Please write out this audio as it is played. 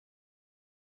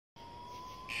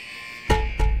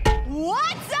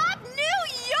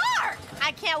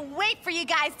wait for you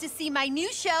guys to see my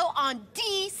new show on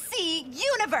DC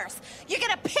Universe. You're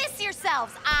gonna piss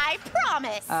yourselves, I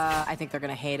promise. I think they're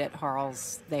gonna hate it,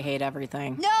 Harls. They hate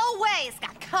everything. No way! It's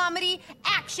got comedy,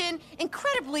 action,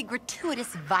 incredibly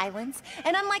gratuitous violence,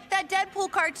 and unlike that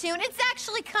Deadpool cartoon, it's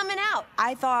actually coming out.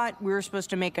 I thought we were supposed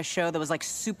to make a show that was like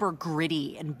super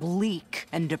gritty and bleak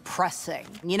and depressing.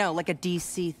 You know, like a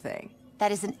DC thing.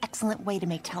 That is an excellent way to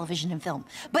make television and film.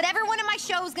 But everyone in my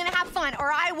show is gonna have fun,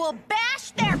 or I will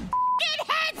bash their f***ing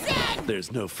heads in!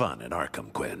 There's no fun in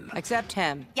Arkham, Quinn. Except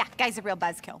him. Yeah, guy's a real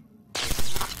buzzkill.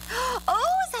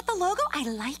 Oh, is that the logo? I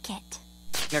like it.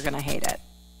 They're gonna hate it.